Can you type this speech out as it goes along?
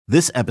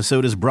This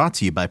episode is brought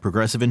to you by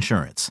Progressive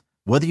Insurance.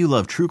 Whether you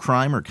love true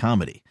crime or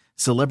comedy,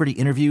 celebrity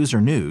interviews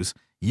or news,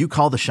 you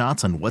call the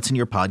shots on what's in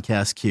your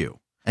podcast queue.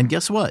 And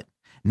guess what?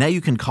 Now you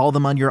can call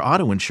them on your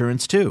auto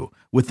insurance too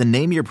with the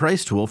Name Your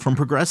Price tool from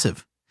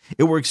Progressive.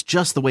 It works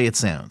just the way it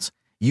sounds.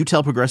 You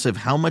tell Progressive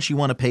how much you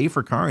want to pay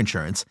for car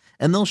insurance,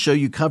 and they'll show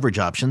you coverage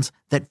options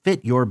that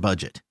fit your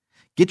budget.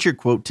 Get your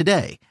quote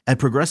today at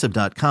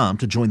Progressive.com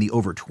to join the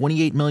over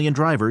 28 million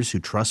drivers who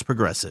trust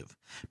Progressive.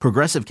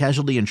 Progressive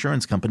Casualty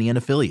Insurance Company and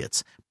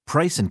Affiliates.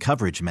 Price and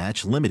coverage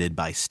match limited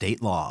by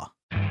state law.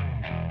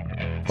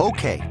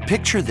 Okay,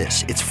 picture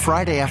this. It's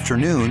Friday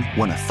afternoon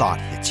when a thought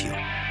hits you.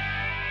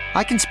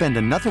 I can spend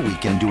another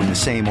weekend doing the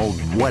same old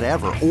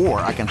whatever,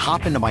 or I can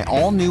hop into my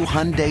all-new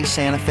Hyundai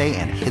Santa Fe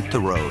and hit the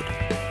road.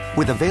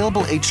 With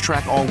available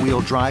H-Track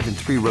all-wheel drive and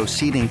 3-row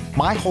seating,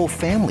 my whole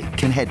family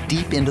can head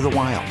deep into the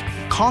wild.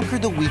 Conquer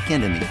the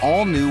weekend in the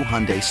all-new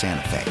Hyundai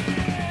Santa Fe.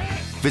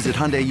 Visit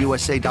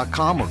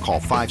HyundaiUSA.com or call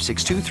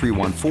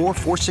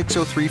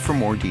 562-314-4603 for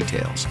more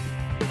details.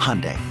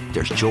 Hyundai,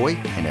 there's joy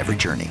in every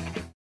journey.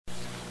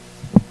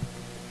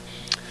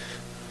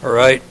 All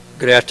right,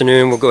 good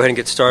afternoon. We'll go ahead and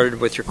get started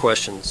with your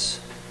questions.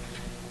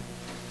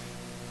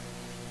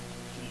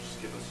 Can you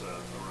just give us a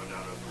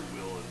rundown of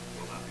who will and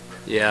will not be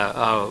practicing?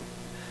 Yeah,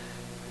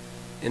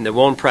 in the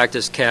won't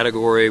practice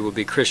category will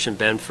be Christian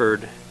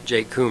Benford,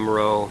 Jake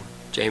Kumro,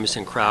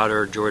 Jamison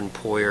Crowder, Jordan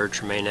Poyer,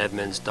 Tremaine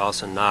Edmonds,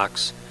 Dawson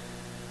Knox,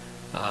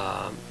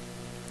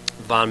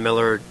 Von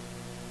Miller,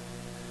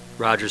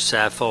 Roger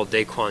Saffold,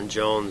 Daquan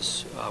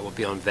Jones will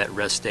be on vet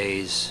rest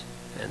days,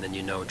 and then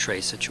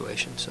Trey's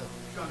situation. So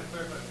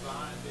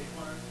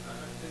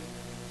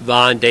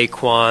Von,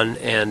 Daquan,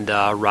 and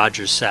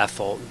Roger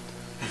Saffold,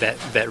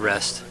 vet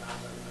rest.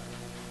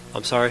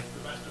 I'm sorry?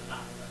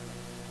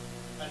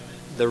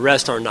 The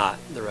rest are not.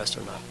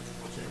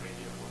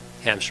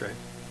 Hamstring.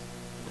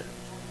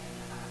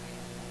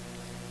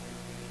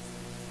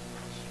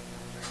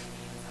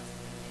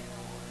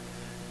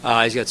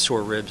 He's got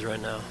sore ribs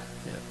right now.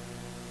 Yeah.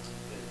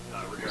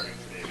 Regarding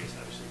Tre'Davious,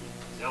 obviously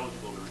he's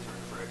eligible to return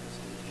to practice. Is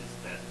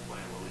that the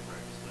plan? Will he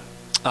practice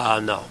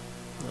that? No.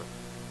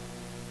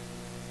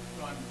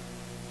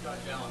 Josh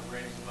Allen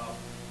raves about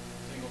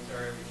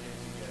Singletary every chance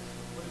he gets.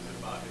 What is it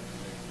about him that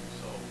makes him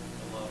so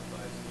beloved by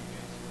his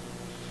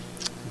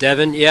teammates?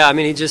 Devin, yeah, I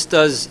mean, he just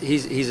does.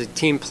 He's a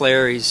team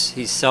player.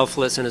 He's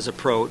selfless in his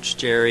approach,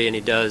 Jerry, and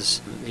he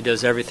does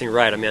everything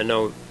right. I mean, I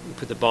know he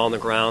put the ball on the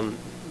ground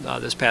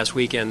this past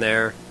weekend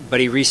there, but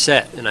he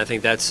reset, and I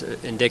think that's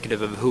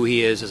indicative of who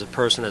he is as a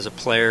person, as a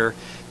player.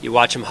 You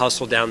watch him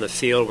hustle down the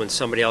field when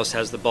somebody else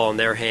has the ball in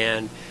their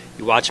hand.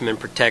 You watch him in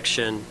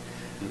protection.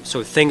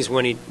 So things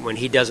when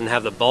he doesn't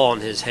have the ball in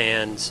his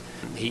hands,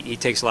 he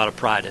takes a lot of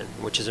pride in,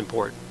 which is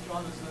important.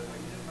 John, you didn't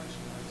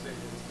mention Isaiah,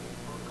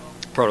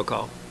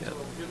 protocol. Yeah. So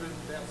given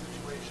that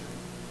situation,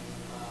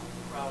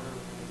 Crowder, is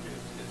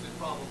it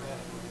problematic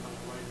on the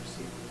wide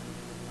receiver?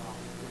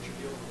 What you're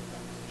dealing with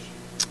that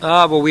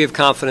position? Well, we have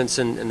confidence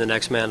in the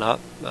next man up,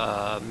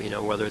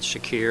 whether it's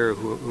Shakir or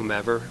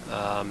whomever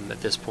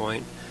at this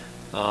point.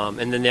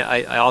 And then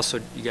I also,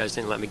 you guys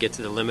didn't let me get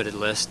to the limited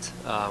list,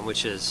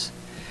 which is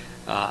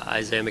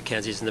Isaiah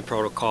McKenzie's in the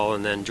protocol,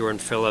 and then Jordan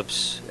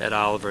Phillips, Ed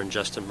Oliver, and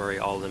Justin Murray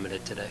all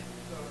limited today. So,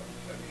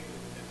 I mean,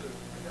 is it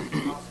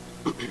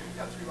possible? You've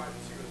got 3 wide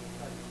receivers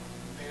that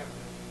may have to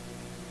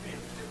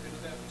dip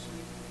into that this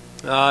week?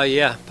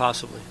 Yeah,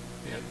 possibly.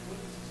 Yeah. What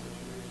is the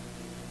situation?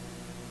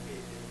 It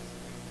is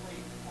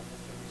played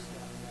almost every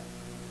snap that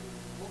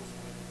looks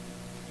like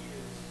he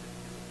is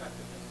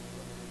effectiveness is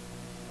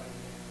by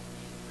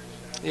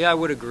the end. Yeah, I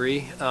would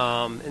agree,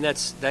 and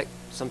that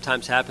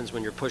sometimes happens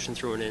when you're pushing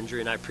through an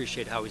injury, and I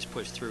appreciate how he's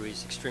pushed through.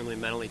 He's extremely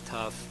mentally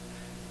tough,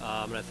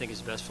 and I think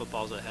his best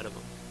football is ahead of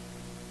him.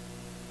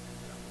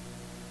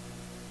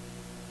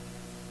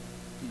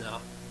 No.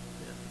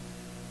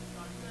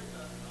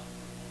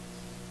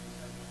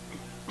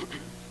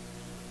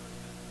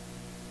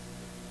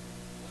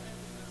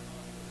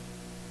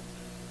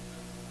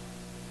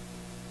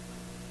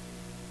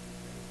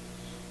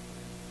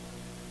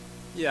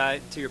 Yeah,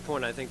 to your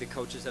point, I think the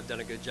coaches have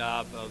done a good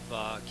job of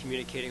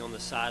communicating on the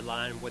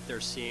sideline what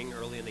they're seeing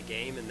early in the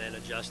game, and then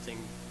adjusting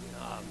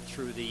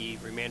through the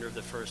remainder of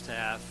the first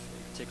half,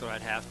 in particular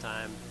at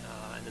halftime,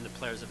 and then the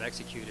players have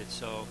executed.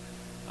 So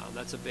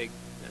that's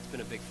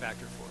been a big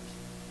factor for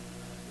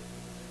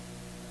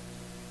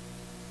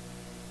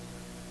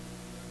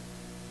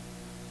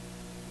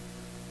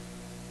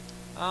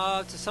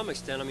us. To some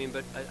extent, I mean,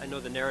 but I know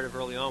the narrative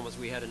early on was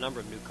we had a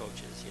number of new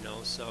coaches,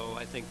 so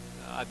I think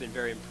I've been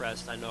very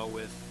impressed, I know,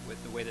 with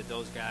the way that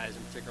those guys,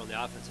 in particular on the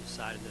offensive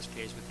side, in this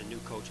case with the new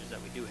coaches that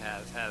we do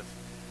have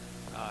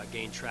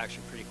gained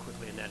traction pretty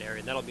quickly in that area.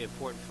 And that'll be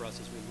important for us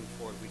as we move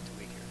forward week to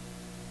week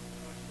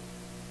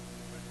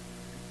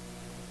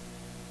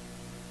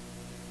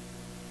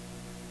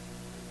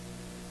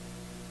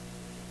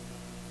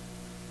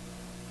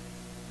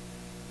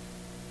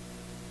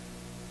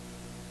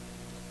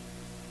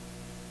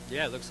here.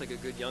 Yeah, it looks like a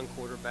good young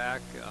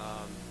quarterback.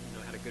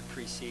 Had a good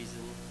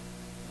preseason.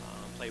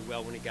 played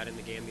well when he got in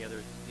the game the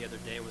other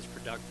day and was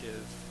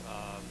productive.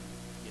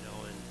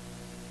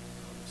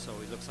 So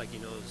he looks like he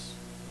knows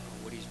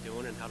what he's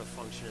doing and how to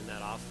function in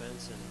that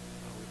offense, and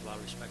we have a lot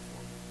of respect for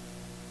him.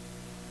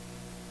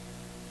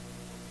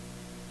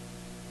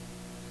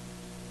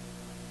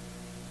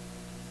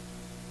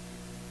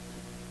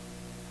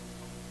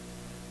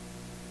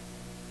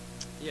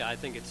 Yeah, I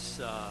think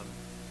it's,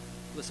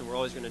 listen, we're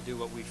always going to do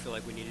what we feel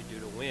like we need to do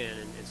to win,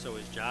 and so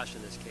is Josh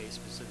in this case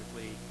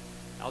specifically.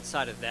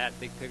 Outside of that,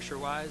 big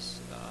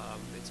picture-wise,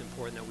 it's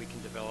important that we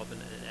can develop an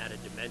added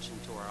dimension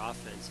to our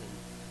offense. And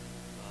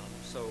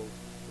so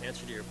the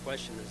answer to your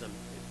question is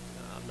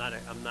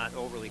I'm not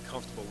overly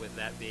comfortable with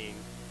that being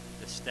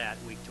the stat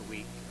week to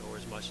week or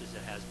as much as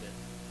it has been.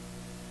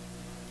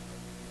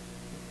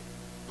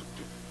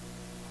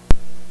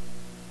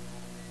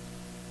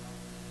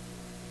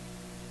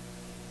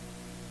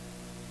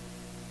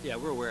 Yeah,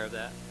 we're aware of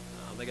that.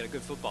 They got a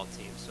good football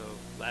team. So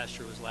last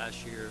year was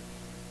last year.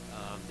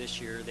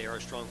 This year they are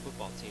a strong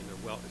football team.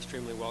 They're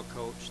extremely well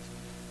coached.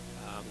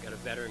 Got a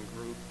veteran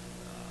group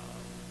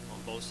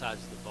on both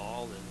sides of the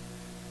ball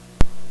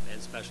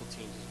and special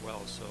teams as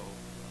well. So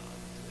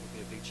it'll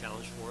be a big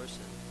challenge for us,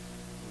 and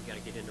we got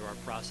to get into our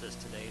process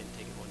today and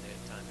take it one day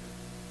at a time.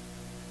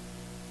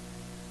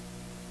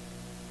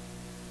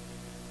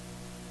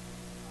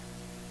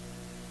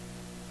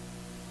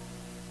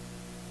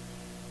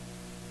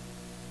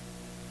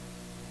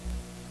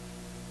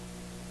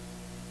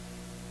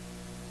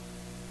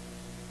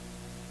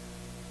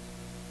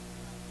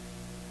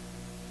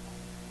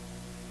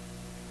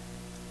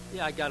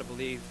 Yeah, I got to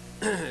believe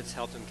it's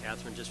helped him,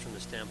 Catherine, just from the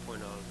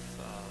standpoint of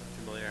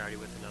familiarity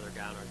with another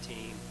guy on our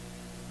team.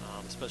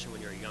 Especially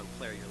when you're a young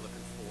player, you're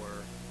looking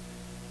for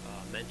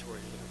mentors.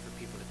 You're looking for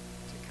people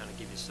to kind of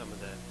give you some of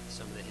the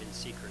hidden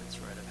secrets,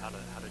 right, of how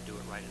to do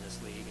it right in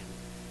this league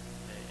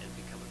and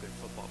become a good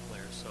football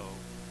player. So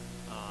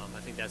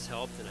I think that's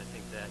helped, and I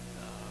think that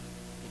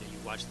you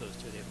watch those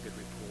two; they have a good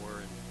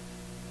rapport, and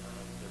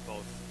they're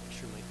both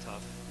extremely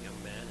tough young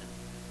men, and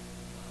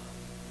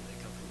they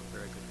come from a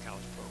very good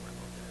college program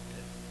over there at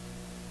Pitt.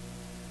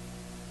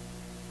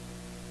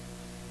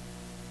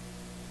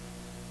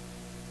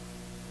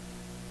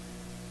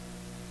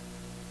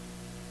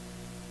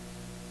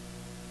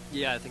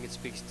 Yeah, I think it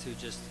speaks to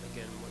just,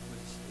 again, what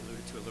was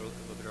alluded to a little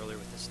bit earlier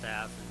with the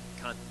staff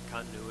and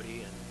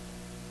continuity and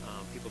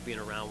people being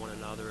around one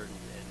another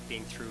and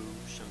being through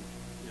some,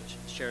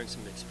 sharing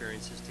some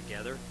experiences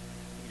together.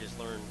 You just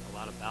learn a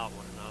lot about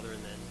one another, and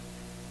then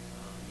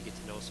you get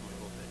to know someone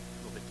a little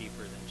bit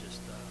deeper than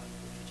just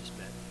if you just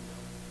met,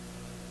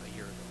 a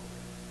year ago.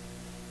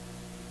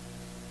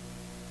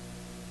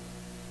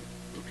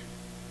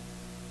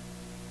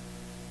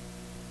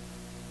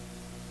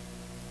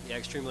 Yeah,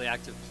 extremely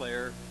active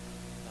player.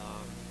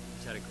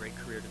 He's had a great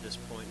career to this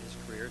point in his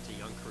career. It's a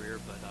young career,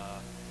 but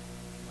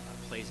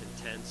plays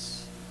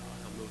intense.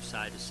 He'll move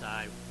side to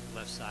side,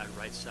 left side,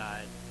 right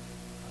side.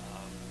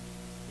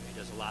 He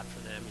does a lot for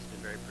them. He's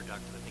been very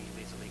productive. I think he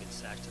leads the league in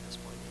sacks to this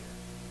point in the year.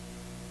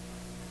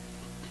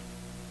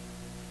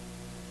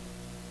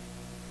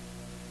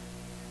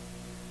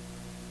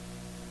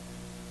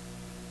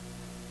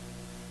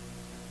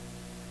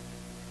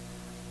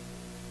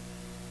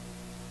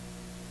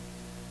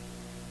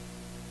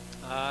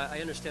 I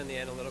understand the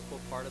analytical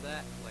part of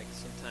that. Like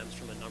sometimes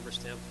from a number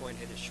standpoint,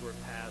 hit a short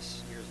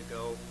pass years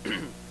ago.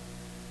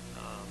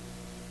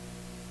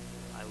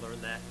 I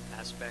learned that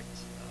aspect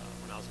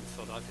when I was in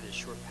Philadelphia. His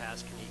short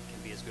pass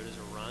can be as good as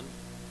a run,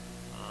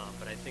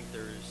 but I think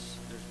there's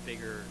a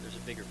bigger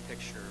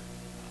picture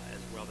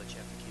as well that you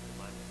have to keep in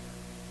mind with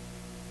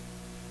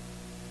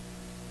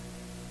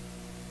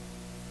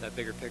that. That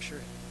bigger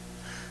picture.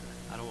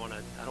 I don't want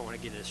to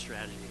get into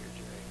strategy here,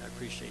 Jerry. I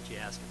appreciate you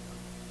asking.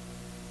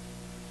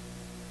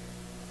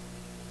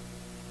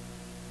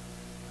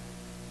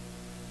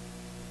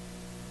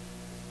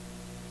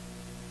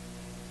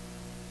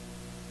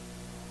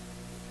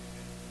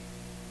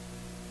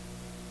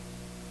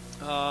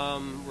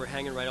 We're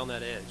hanging right on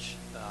that edge.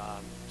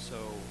 So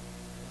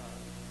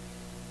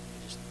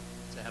just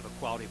to have a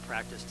quality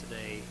practice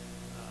today,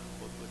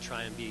 we'll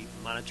try and be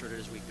monitored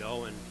as we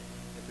go. And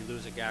if we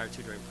lose a guy or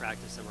two during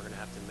practice, then we're going to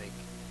have to make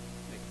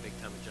a big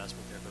time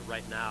adjustment there. But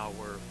right now,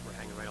 we're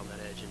hanging right on that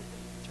edge in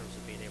terms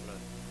of being able to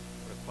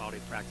put a quality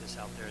practice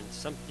out there. And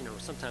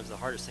sometimes the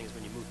hardest thing is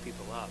when you move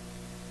people up,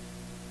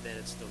 then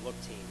it's the look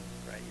team,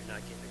 right? You're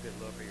not getting a good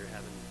look, or you're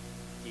having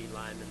D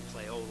linemen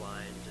play O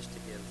line just to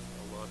give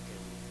a look,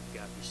 and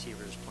got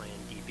receivers playing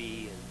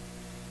DB, and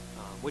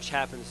which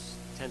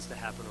tends to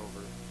happen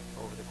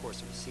over the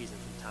course of a season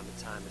from time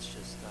to time. It's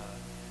just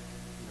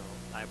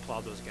I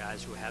applaud those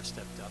guys who have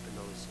stepped up in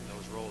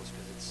those roles,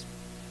 because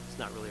it's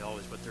not really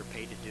always what they're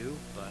paid to do,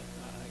 but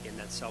again,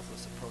 that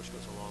selfless approach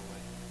goes a long way.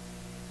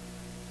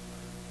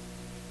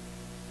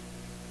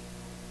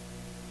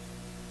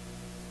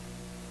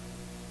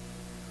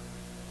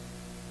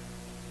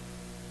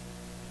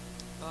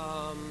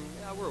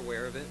 Yeah, we're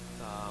aware of it.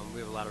 We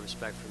have a lot of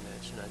respect for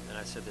Mitch, and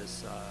I said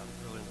this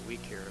earlier in the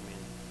week here. I mean,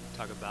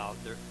 talk about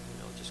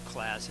just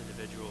class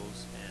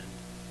individuals, and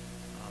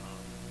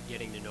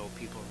getting to know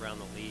people around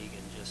the league,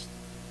 and just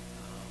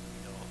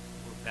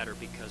we're better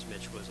because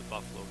Mitch was a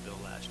Buffalo Bill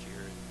last year,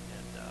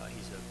 and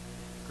he's a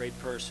great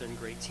person,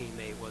 great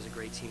teammate, was a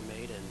great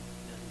teammate, and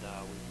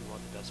we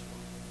want the best for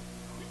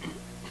him.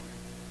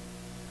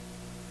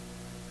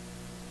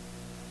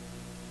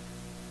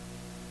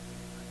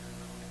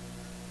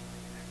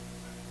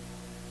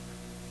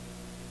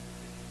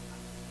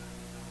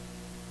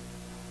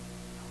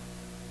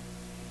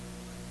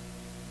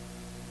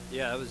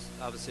 Yeah, it was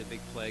obviously a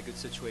big play, good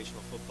situational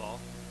football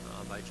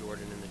by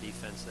Jordan and the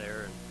defense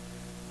there, and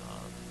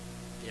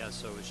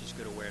so it was just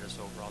good awareness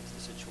overall to the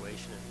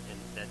situation, and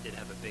that did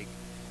have a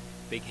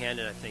big hand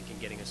in, I think, in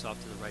getting us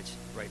off to the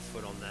right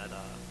foot on that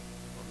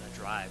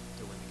drive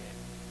to win the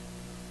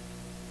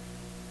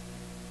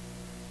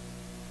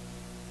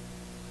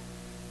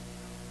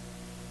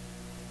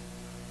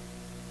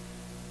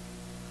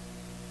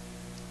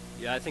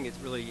game. Yeah, I think it's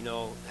really,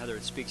 Heather,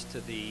 it speaks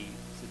to the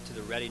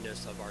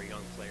readiness of our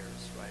young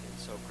players, right? And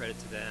so credit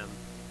to them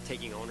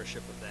taking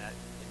ownership of that,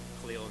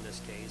 and Khalil in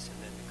this case,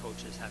 and then the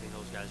coaches having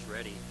those guys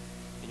ready.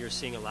 And you're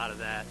seeing a lot of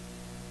that,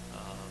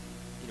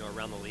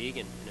 around the league,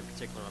 and in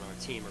particular on our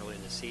team early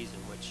in the season,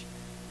 which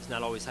is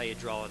not always how you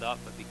draw it up,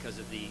 but because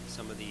of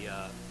some of the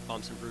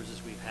bumps and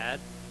bruises we've had,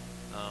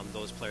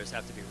 those players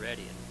have to be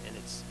ready, and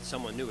it's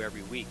someone new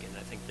every week. And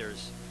I think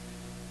there's,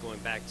 going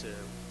back to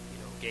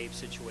Gabe's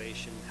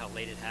situation, how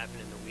late it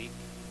happened in the week,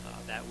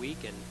 that week,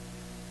 and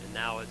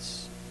now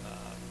it's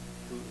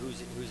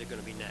who's it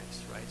going to be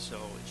next, right? So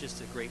it's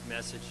just a great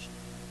message,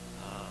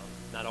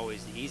 not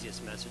always the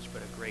easiest message,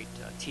 but a great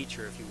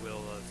teacher, if you will,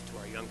 to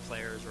our young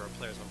players or our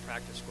players on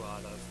practice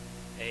squad of,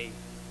 hey,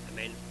 I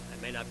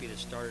may not be the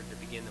starter to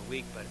begin the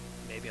week, but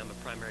maybe I'm a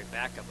primary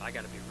backup. I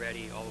got to be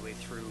ready all the way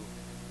through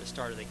the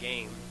start of the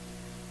game.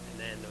 And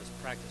then those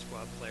practice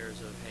squad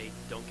players of, hey,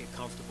 don't get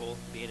comfortable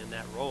being in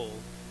that role.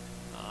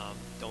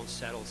 Don't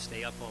settle,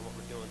 stay up on what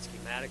we're doing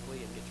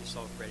schematically, and get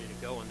yourself ready to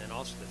go. And then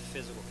also the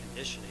physical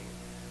conditioning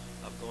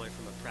of going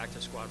from a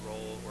practice squad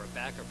role or a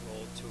backup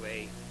role to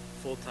a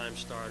full-time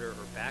starter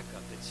or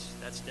backup.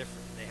 That's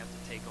different. They have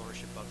to take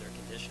ownership of their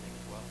conditioning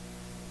as well.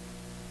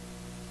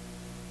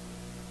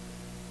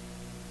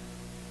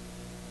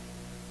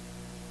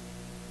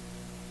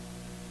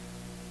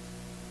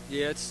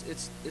 Yeah,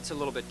 it's a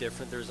little bit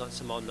different. There's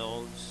some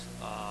unknowns.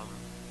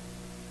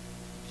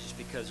 Just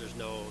because there's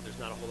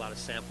not a whole lot of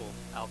sample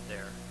out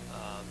there.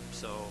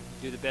 So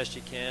do the best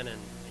you can, and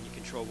you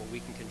control what we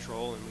can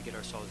control, and we get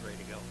ourselves ready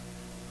to go.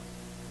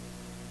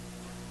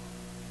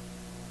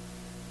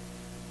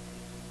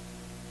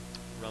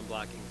 Run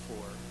blocking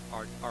for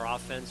our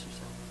offense, you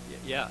said?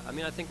 Yeah, I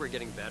mean, I think we're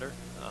getting better.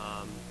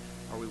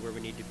 Are we where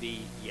we need to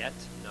be yet?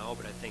 No,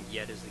 but I think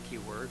yet is the key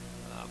word.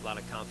 A lot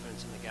of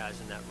confidence in the guys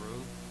in that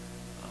room,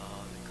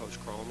 and Coach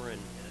Cromer,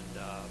 and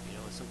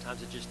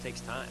sometimes it just takes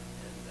time,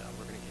 and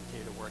we're going to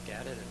continue to work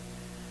at it. And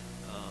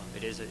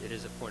it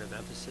is a point of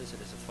emphasis.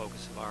 It is a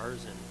focus of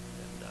ours,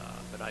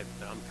 but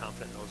I'm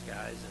confident in those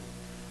guys,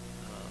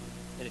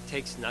 and it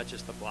takes not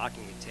just the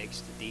blocking. It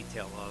takes the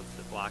detail of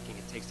the blocking.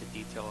 It takes the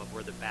detail of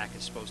where the back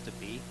is supposed to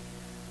be.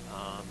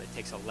 It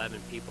takes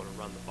 11 people to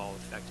run the ball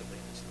effectively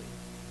in this league.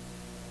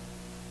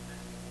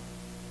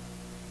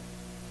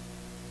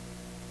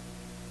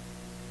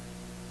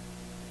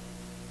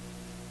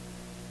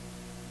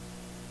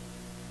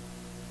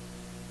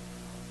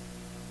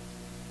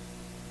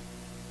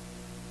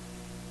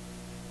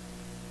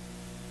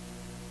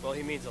 Well,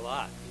 he means a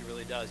lot. He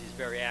really does. He's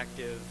very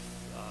active.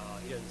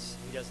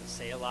 He doesn't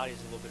say a lot. He's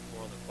a little bit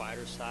more on the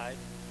quieter side,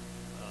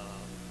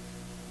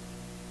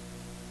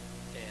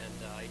 and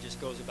he just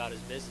goes about his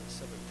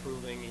business of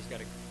improving. He's got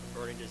a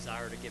burning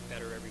desire to get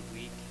better every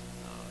week.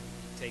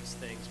 He takes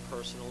things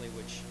personally,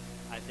 which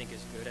I think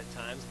is good at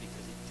times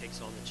because he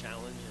takes on the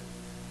challenge, and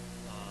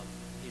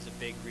he's a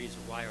big reason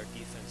why our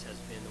defense has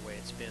been the way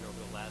it's been over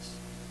the last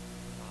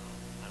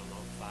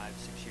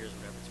 5-6 years,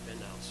 whatever it's been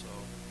now. So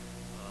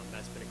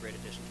that's been a great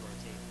addition to our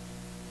team.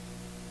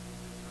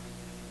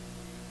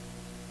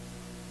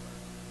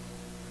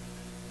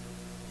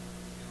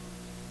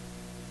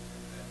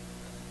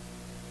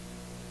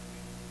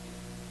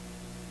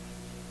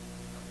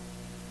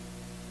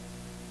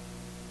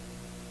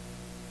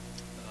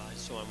 I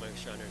just want to make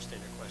sure I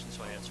understand your question,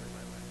 so I answer it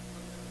right away.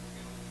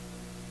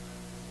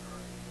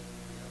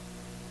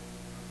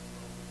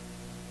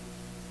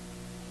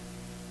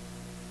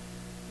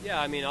 Yeah,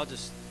 I mean, I'll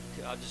just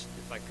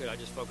if I could, I'll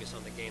just focus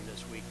on the game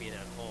this week, being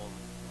at home.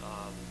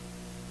 I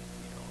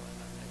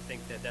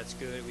think that's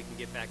good. We can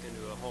get back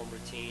into a home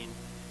routine,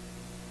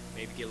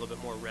 maybe get a little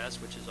bit more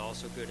rest, which is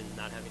also good in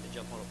not having to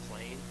jump on a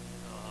plane.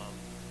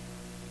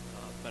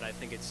 But I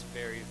think it's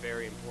very,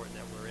 very important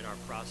that we're in our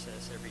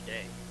process every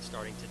day,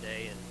 starting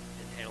today and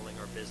handling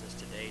our business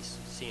today,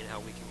 seeing how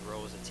we can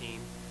grow as a team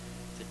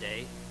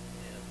today.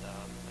 And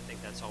I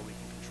think that's all we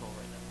can control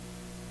right now.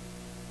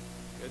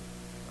 Good.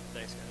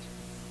 Thanks, guys.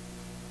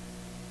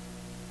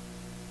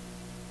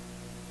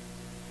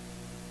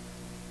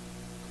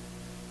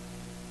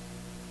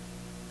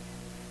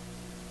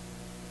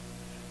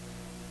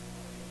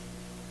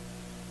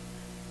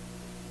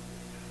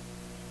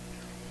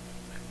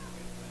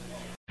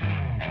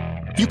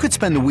 You could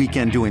spend the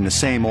weekend doing the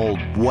same old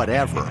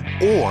whatever,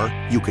 or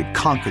you could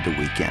conquer the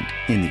weekend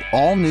in the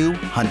all-new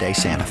Hyundai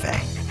Santa Fe.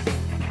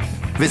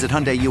 Visit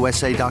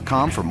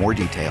HyundaiUSA.com for more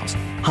details.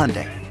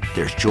 Hyundai,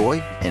 there's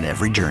joy in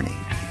every journey.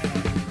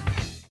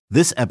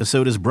 This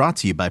episode is brought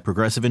to you by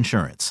Progressive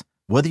Insurance.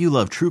 Whether you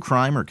love true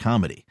crime or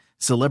comedy,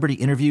 celebrity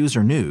interviews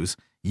or news,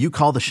 you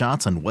call the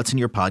shots on what's in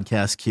your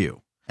podcast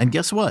queue. And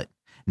guess what?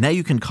 Now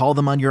you can call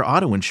them on your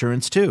auto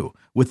insurance too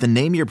with the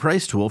Name Your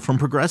Price tool from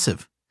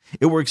Progressive.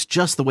 It works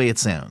just the way it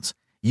sounds.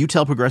 You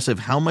tell Progressive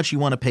how much you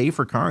want to pay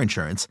for car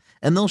insurance,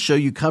 and they'll show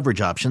you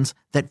coverage options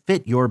that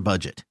fit your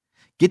budget.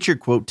 Get your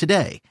quote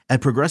today at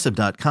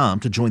Progressive.com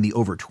to join the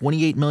over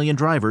 28 million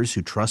drivers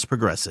who trust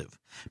Progressive.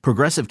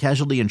 Progressive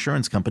Casualty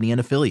Insurance Company and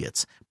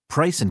Affiliates.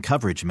 Price and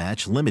coverage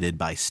match limited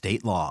by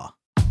state law.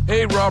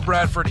 Hey, Rob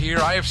Bradford here.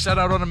 I have set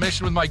out on a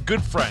mission with my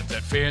good friends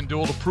at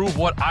FanDuel to prove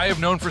what I have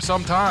known for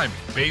some time.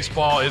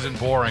 Baseball isn't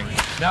boring.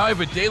 Now I have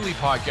a daily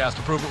podcast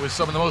to prove it with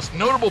some of the most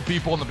notable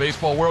people in the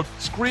baseball world,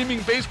 screaming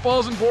baseball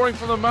isn't boring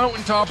from the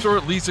mountaintops, or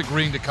at least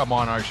agreeing to come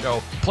on our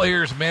show.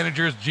 Players,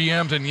 managers,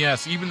 GMs, and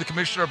yes, even the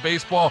commissioner of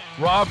baseball,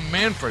 Rob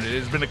Manfred. It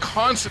has been a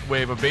constant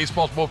wave of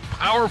baseball's most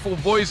powerful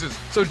voices.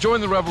 So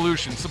join the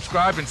revolution.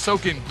 Subscribe and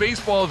soak in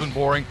Baseball Isn't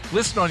Boring.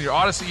 Listen on your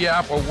Odyssey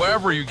app or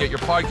wherever you get your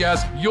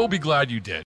podcasts. You'll be glad you did.